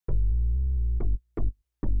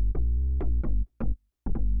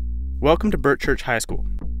Welcome to Bert Church High School.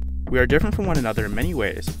 We are different from one another in many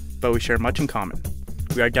ways, but we share much in common.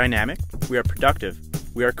 We are dynamic, we are productive,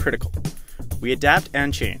 we are critical. We adapt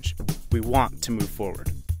and change. We want to move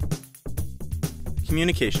forward.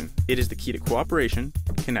 Communication. It is the key to cooperation,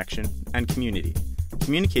 connection, and community.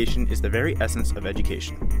 Communication is the very essence of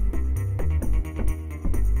education.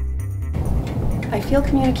 I feel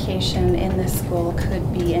communication in this school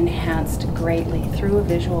could be enhanced greatly through a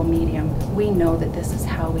visual medium. We know that this is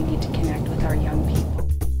how we need to connect with our young people.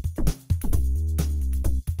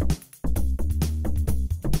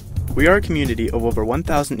 We are a community of over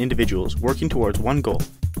 1,000 individuals working towards one goal: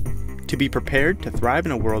 to be prepared to thrive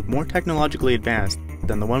in a world more technologically advanced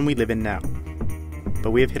than the one we live in now.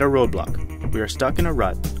 But we have hit a roadblock. We are stuck in a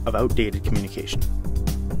rut of outdated communication.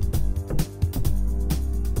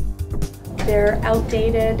 They're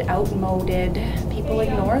outdated, outmoded. People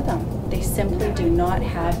ignore them. They simply do not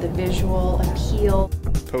have the visual appeal.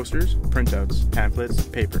 Posters, printouts, pamphlets,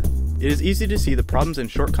 paper. It is easy to see the problems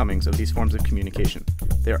and shortcomings of these forms of communication.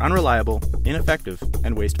 They are unreliable, ineffective,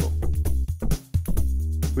 and wasteful.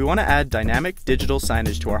 We want to add dynamic digital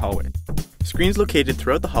signage to our hallway. Screens located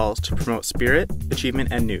throughout the halls to promote spirit, achievement,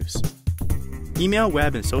 and news. Email,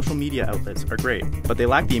 web, and social media outlets are great, but they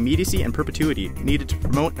lack the immediacy and perpetuity needed to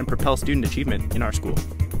promote and propel student achievement in our school.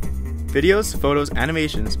 Videos, photos,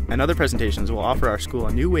 animations, and other presentations will offer our school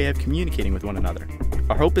a new way of communicating with one another.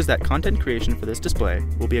 Our hope is that content creation for this display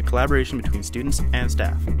will be a collaboration between students and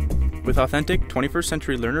staff. With authentic, 21st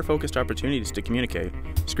century learner-focused opportunities to communicate,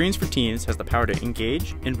 Screens for Teens has the power to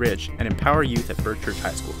engage, enrich, and empower youth at Bert Church High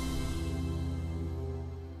School.